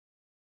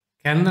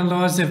Can the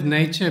laws of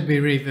nature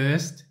be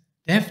reversed?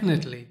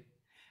 Definitely.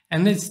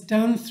 And it's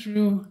done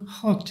through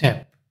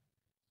HOTEP,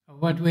 or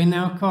what we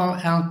now call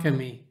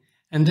alchemy,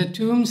 and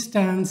Atum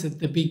stands at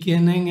the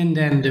beginning and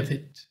end of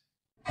it.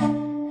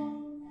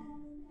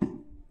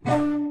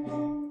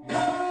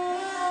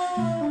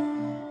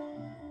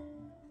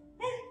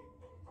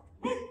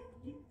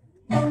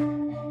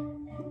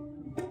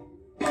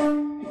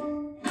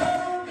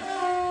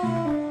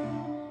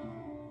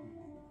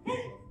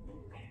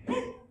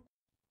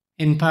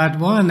 In part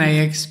 1, I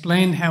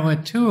explained how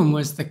Atum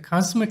was the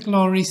cosmic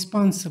law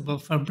responsible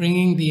for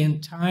bringing the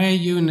entire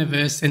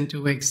universe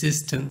into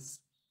existence.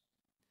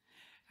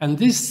 And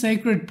this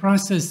sacred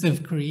process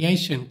of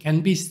creation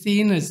can be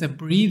seen as a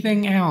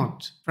breathing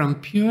out from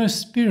pure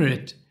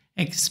spirit,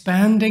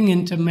 expanding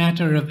into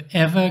matter of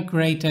ever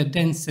greater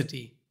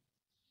density.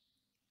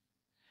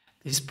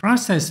 This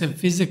process of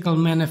physical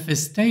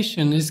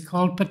manifestation is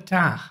called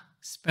patah,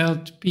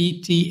 spelled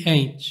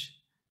P-T-H.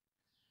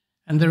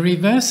 And the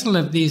reversal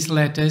of these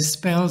letters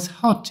spells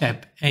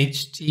HOTEP,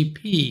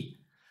 H-T-P,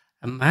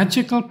 a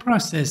magical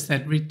process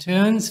that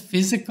returns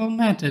physical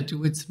matter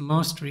to its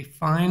most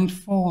refined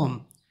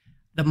form,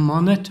 the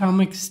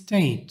monatomic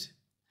state,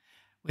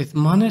 with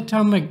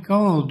monatomic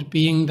gold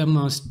being the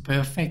most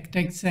perfect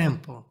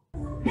example.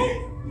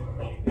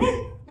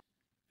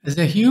 As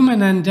a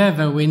human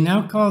endeavor, we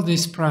now call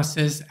this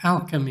process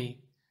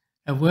alchemy,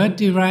 a word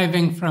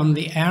deriving from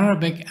the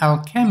Arabic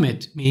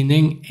alchemet,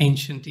 meaning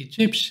ancient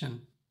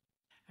Egyptian.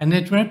 And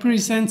it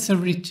represents a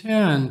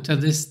return to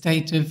the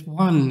state of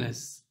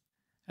oneness,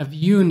 of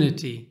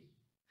unity,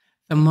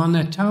 the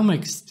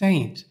monatomic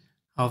state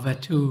of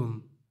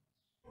Atum.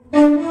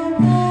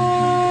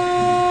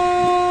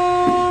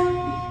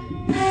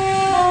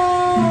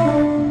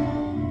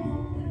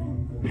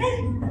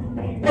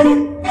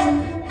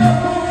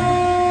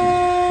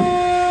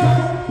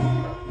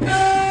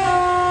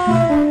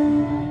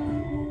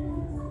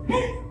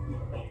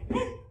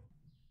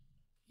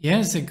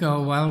 Years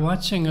ago, while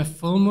watching a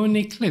full moon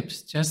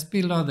eclipse just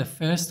below the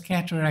first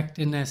cataract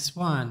in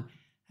Aswan,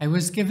 I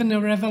was given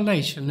a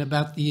revelation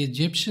about the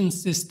Egyptian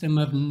system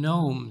of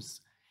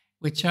gnomes,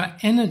 which are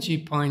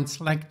energy points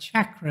like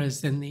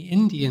chakras in the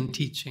Indian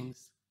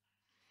teachings.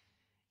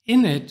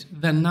 In it,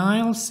 the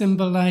Nile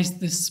symbolized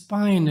the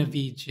spine of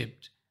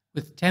Egypt,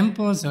 with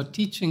temples or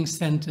teaching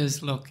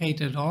centers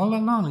located all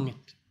along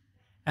it.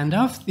 And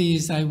of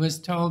these, I was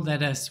told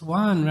that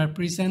Aswan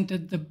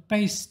represented the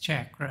base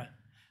chakra,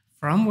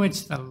 from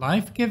which the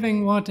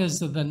life-giving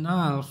waters of the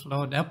Nile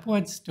flowed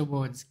upwards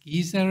towards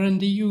Giza and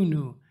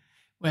Iunu,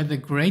 where the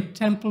great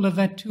temple of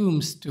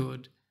Atum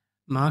stood,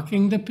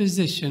 marking the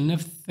position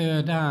of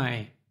third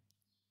eye.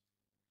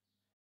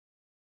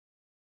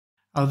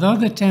 Although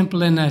the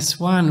temple in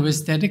Aswan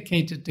was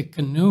dedicated to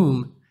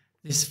Khnum,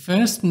 this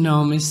first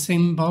gnome is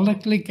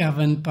symbolically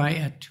governed by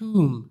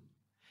Atum,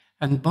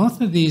 and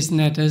both of these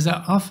netters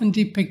are often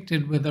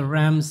depicted with a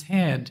ram's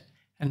head,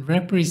 and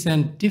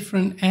represent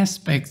different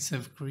aspects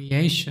of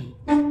creation.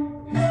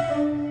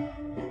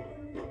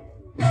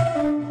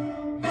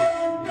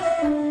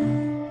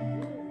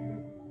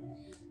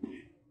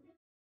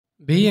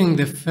 Being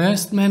the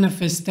first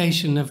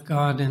manifestation of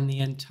God in the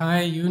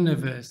entire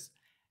universe,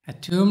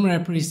 Atum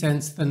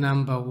represents the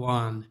number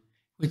 1,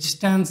 which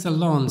stands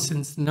alone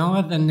since no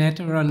other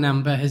letter or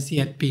number has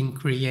yet been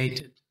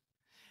created.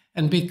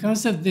 And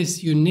because of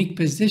this unique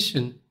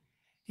position,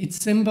 it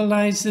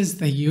symbolizes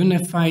the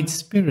unified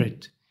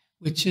spirit,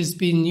 which has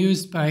been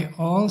used by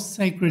all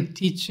sacred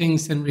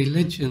teachings and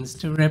religions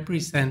to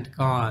represent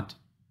God.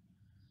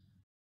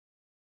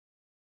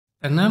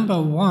 The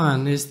number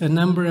 1 is the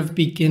number of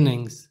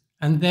beginnings,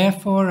 and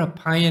therefore a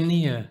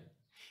pioneer.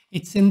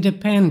 It's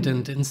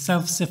independent and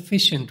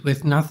self-sufficient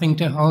with nothing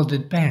to hold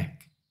it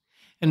back.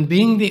 And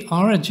being the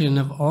origin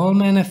of all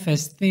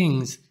manifest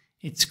things,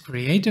 its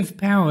creative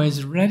power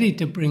is ready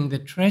to bring the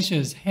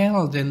treasures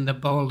held in the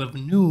bowl of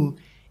Nu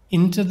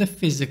into the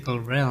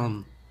physical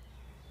realm.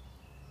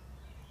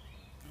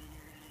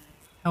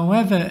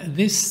 However,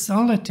 this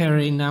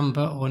solitary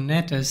number or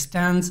letter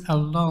stands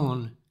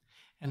alone,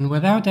 and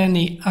without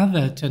any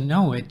other to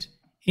know it,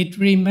 it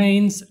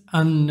remains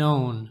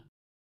unknown.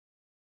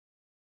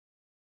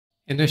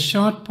 In a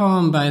short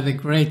poem by the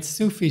great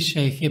Sufi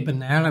Sheikh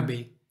Ibn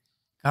Arabi,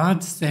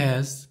 God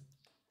says,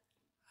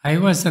 "I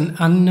was an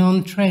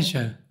unknown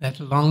treasure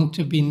that longed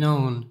to be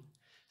known,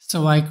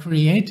 so I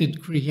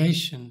created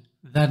creation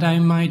that I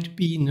might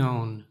be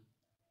known."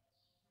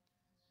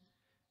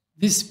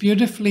 This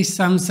beautifully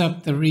sums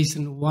up the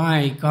reason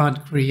why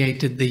God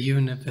created the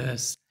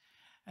universe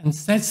and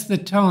sets the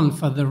tone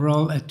for the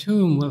role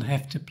Atum will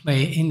have to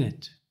play in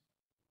it.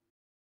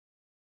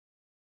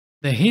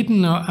 The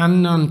hidden or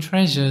unknown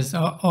treasures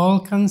are all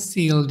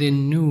concealed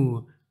in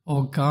Nu,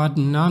 or God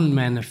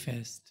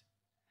non-manifest,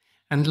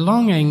 and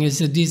longing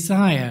is a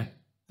desire,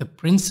 the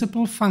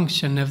principal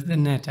function of the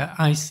letter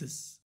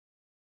Isis.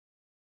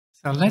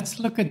 So let's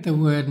look at the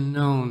word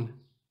known.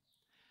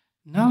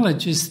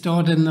 Knowledge is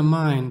stored in the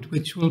mind,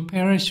 which will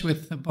perish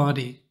with the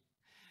body.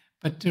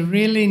 But to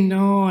really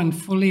know and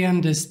fully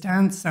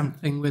understand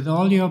something with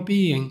all your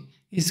being,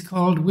 is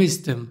called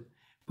wisdom,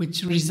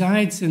 which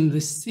resides in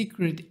the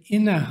secret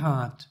inner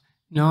heart,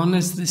 known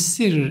as the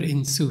Sir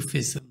in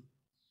Sufism.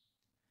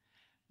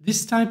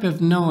 This type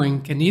of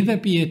knowing can either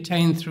be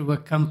attained through a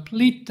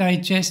complete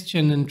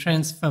digestion and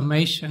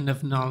transformation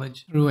of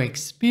knowledge through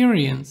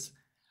experience,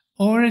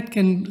 or it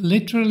can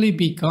literally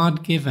be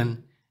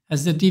God-given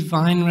as a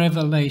divine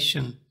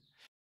revelation.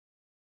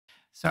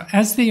 So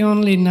as the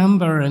only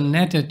number and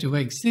letter to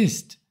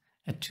exist,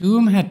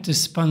 Atum had to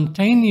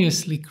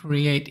spontaneously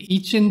create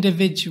each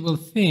individual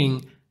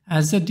thing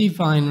as a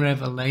divine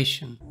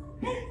revelation.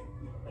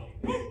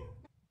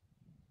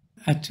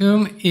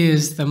 Atum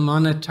is the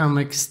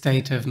monatomic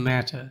state of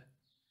matter.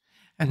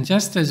 And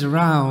just as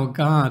Ra, or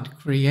God,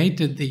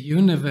 created the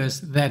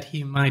universe that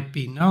he might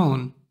be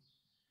known,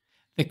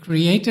 the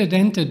created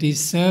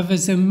entities serve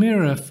as a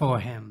mirror for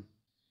him,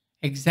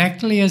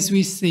 exactly as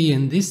we see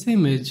in this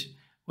image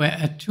where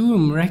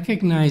Atum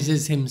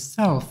recognizes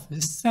himself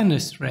as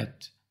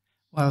Senusret,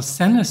 while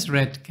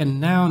Senusret can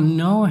now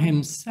know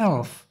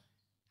himself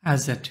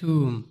as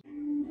Atum.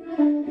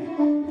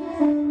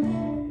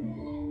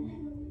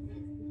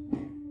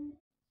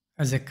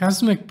 As a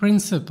cosmic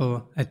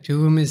principle,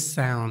 Atum is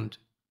sound.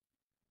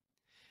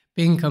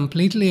 Being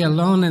completely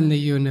alone in the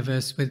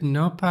universe with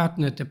no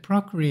partner to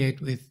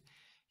procreate with,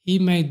 he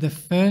made the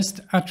first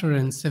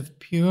utterance of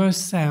pure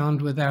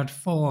sound without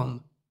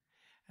form,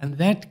 and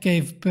that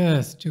gave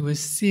birth to a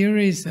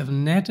series of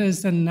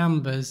letters and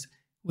numbers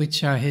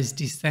which are his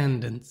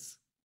descendants.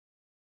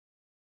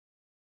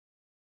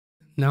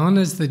 Known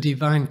as the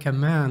divine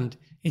command,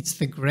 it's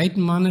the great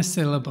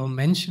monosyllable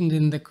mentioned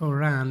in the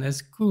Quran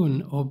as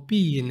kun, or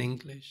be in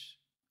English.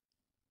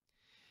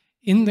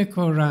 In the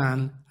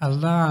Quran,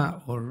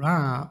 Allah or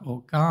Ra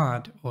or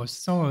God or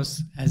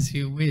Source, as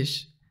you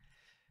wish,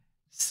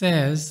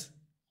 says,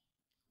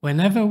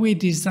 whenever we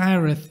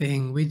desire a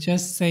thing, we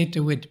just say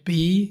to it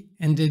be,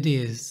 and it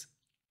is.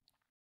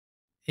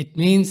 It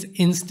means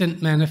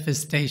instant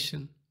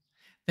manifestation.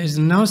 There's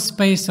no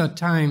space or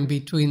time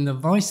between the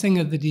voicing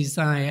of the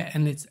desire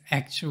and its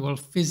actual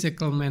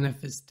physical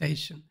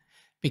manifestation,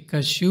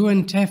 because Shu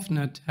and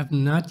Tefnut have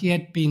not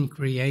yet been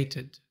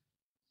created.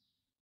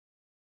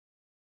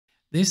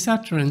 This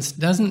utterance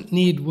doesn't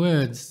need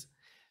words,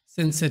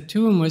 since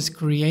Atum was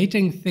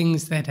creating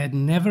things that had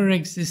never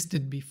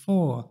existed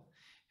before,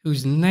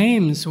 whose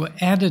names were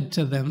added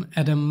to them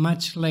at a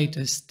much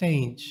later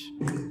stage.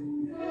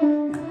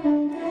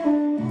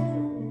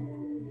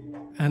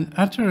 An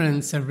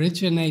utterance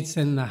originates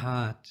in the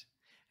heart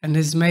and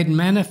is made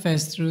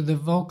manifest through the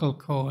vocal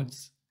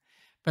cords.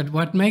 But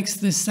what makes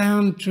the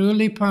sound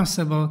truly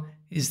possible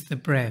is the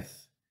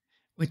breath,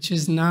 which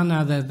is none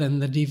other than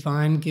the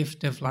divine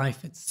gift of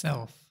life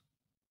itself.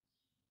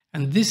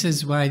 And this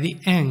is why the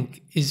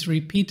Ankh is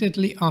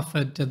repeatedly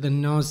offered to the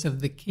nose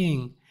of the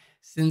king,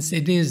 since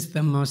it is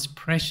the most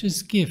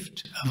precious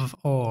gift of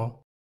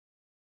all.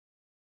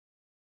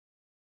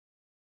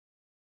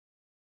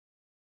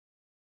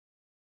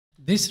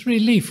 This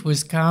relief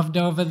was carved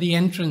over the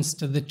entrance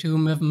to the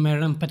tomb of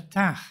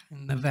Merenptah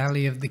in the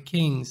Valley of the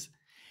Kings,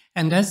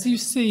 and as you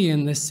see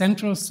in the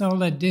central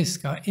solar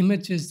disk are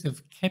images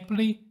of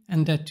Khepri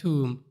and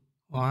Atum.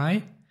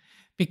 Why?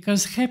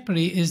 Because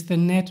Khepri is the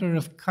netter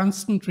of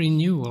constant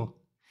renewal,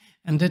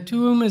 and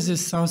Atum is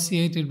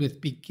associated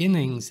with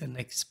beginnings and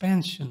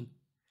expansion.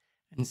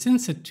 And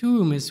since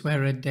Atum is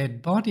where a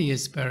dead body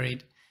is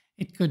buried,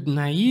 it could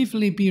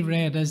naively be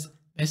read as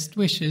best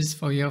wishes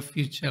for your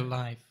future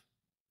life.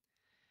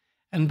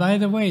 And by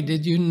the way,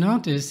 did you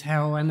notice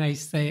how when I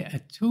say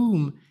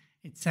Atum,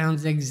 it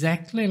sounds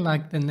exactly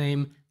like the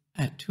name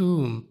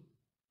Atum?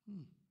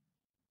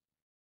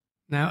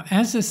 Now,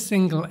 as a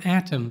single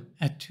atom,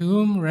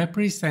 Atum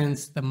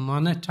represents the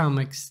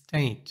monatomic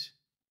state.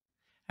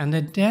 And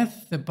at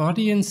death, the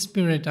body and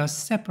spirit are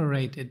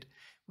separated,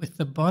 with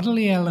the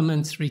bodily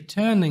elements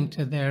returning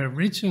to their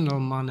original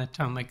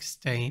monatomic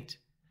state.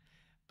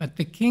 But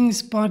the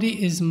king's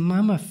body is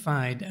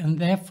mummified and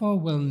therefore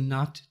will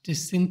not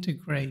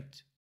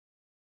disintegrate.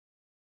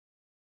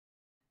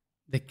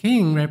 The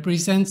king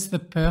represents the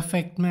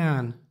perfect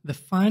man, the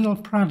final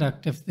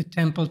product of the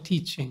temple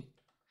teaching.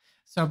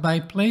 So by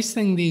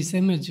placing these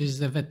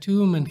images of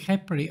Atum and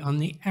Khepri on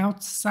the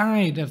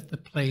outside of the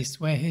place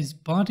where his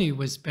body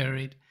was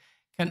buried,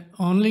 can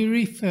only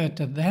refer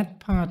to that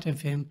part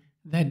of him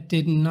that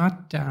did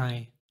not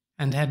die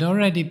and had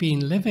already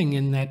been living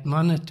in that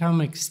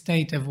monatomic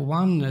state of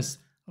oneness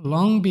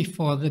long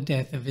before the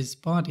death of his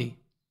body.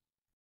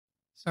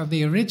 So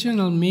the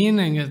original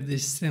meaning of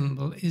this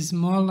symbol is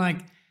more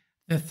like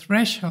the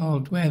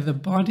threshold where the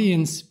body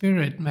and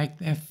spirit make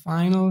their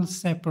final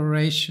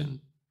separation,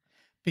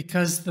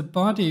 because the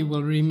body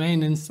will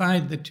remain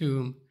inside the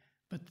tomb,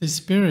 but the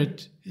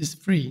spirit is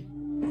free.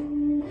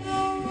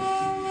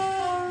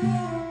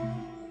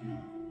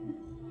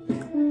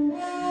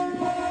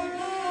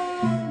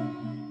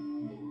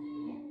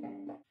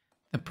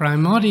 The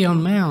primordial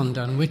mound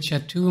on which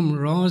Atum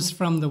rose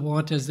from the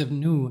waters of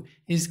Nu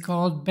is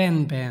called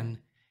Ben,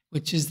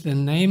 which is the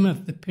name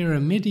of the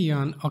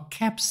pyramidion or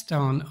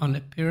capstone on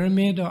a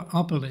pyramid or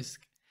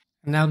obelisk,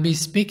 And I'll be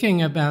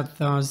speaking about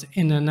those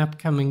in an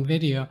upcoming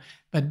video.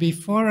 But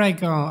before I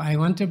go, I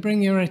want to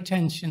bring your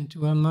attention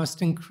to a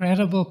most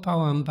incredible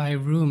poem by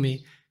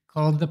Rumi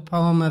called The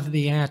Poem of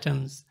the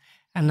Atoms.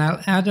 And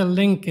I'll add a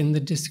link in the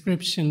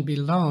description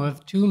below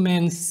of two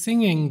men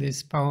singing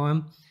this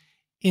poem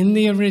in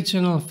the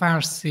original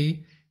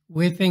Farsi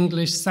with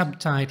English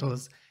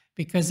subtitles,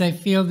 because I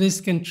feel this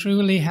can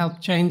truly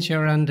help change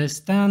your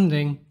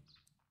understanding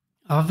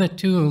of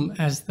Atum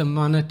as the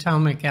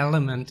monatomic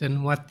element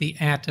and what the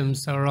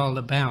atoms are all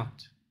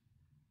about.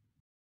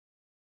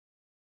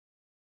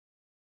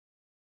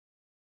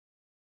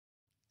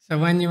 So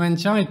when you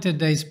enjoyed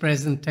today's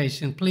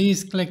presentation,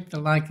 please click the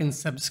like and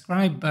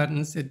subscribe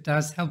buttons. It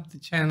does help the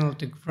channel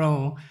to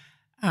grow.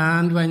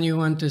 And when you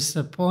want to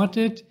support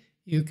it,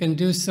 you can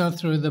do so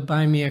through the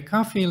Buy Me a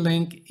Coffee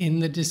link in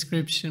the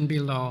description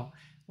below,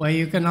 where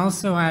you can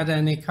also add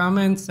any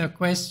comments or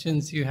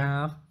questions you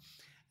have.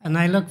 And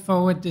I look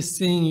forward to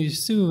seeing you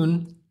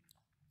soon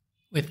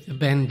with the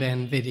Ben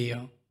Ben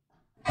video.